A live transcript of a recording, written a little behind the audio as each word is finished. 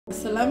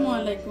আসসালামু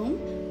আলাইকুম।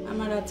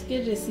 আমার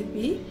আজকের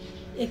রেসিপি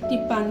একটি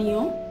পানীয়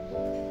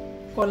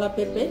কলা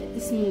পেঁপে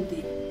স্মুদি।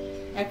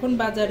 এখন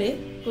বাজারে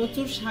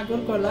প্রচুর সাগর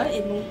কলা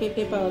এবং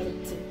পেঁপে পাওয়া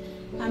যাচ্ছে।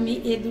 আমি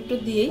এই দুটো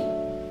দিয়েই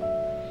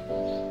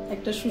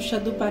একটা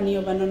সুস্বাদু পানীয়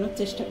বানানোর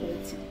চেষ্টা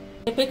করেছি।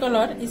 পেঁপে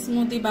কলার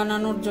স্মুদি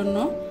বানানোর জন্য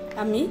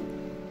আমি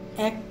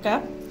 1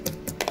 কাপ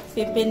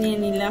পেঁপে নিয়ে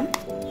নিলাম।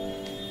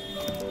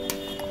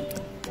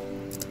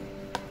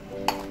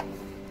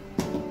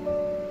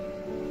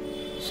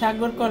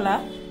 সাগর কলা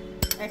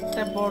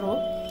একটা বড়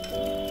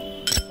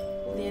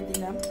দিয়ে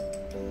দিলাম।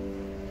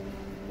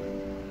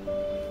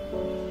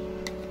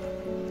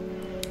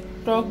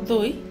 টক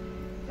দই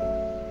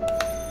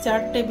 4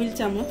 টেবিল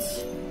চামচ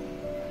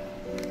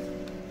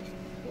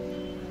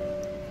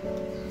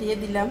দিয়ে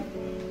দিলাম।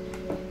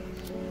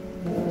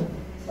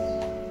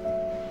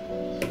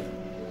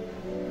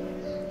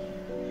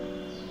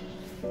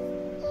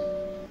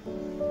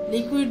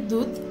 লিকুইড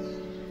দুধ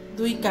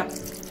 2 কাপ।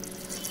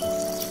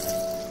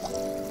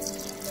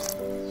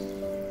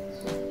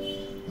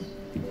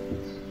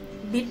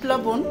 বিট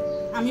লবণ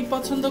আমি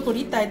পছন্দ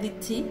করি তাই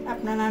দিচ্ছি,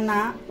 আপনারা না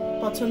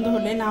পছন্দ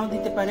হলে নাও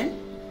দিতে পারেন।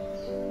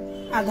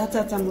 আধা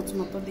চা চামচ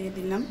মতো দিয়ে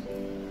দিলাম।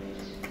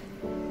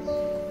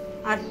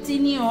 আর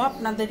চিনিও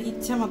আপনাদের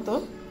ইচ্ছা মতো,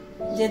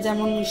 যে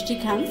যেমন মিষ্টি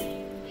খান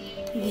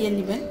দিয়ে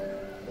নেবেন।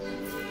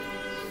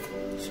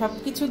 সব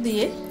কিছু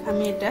দিয়ে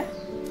আমি এটা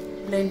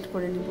ব্লেন্ড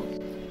করে নেব।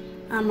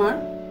 আমার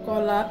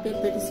কলা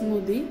পেঁপের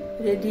স্মুদি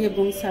রেডি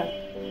এবং সার্ভ।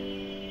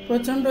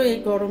 প্রচণ্ড এই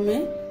গরমে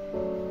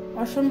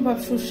অসম্ভব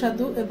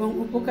সুস্বাদু এবং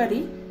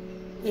উপকারী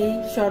এই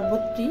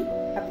শরবতটি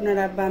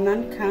আপনারা বানান,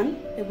 খান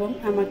এবং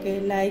আমাকে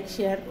লাইক,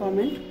 শেয়ার,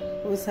 কমেন্ট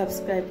ও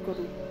সাবস্ক্রাইব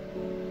করুন।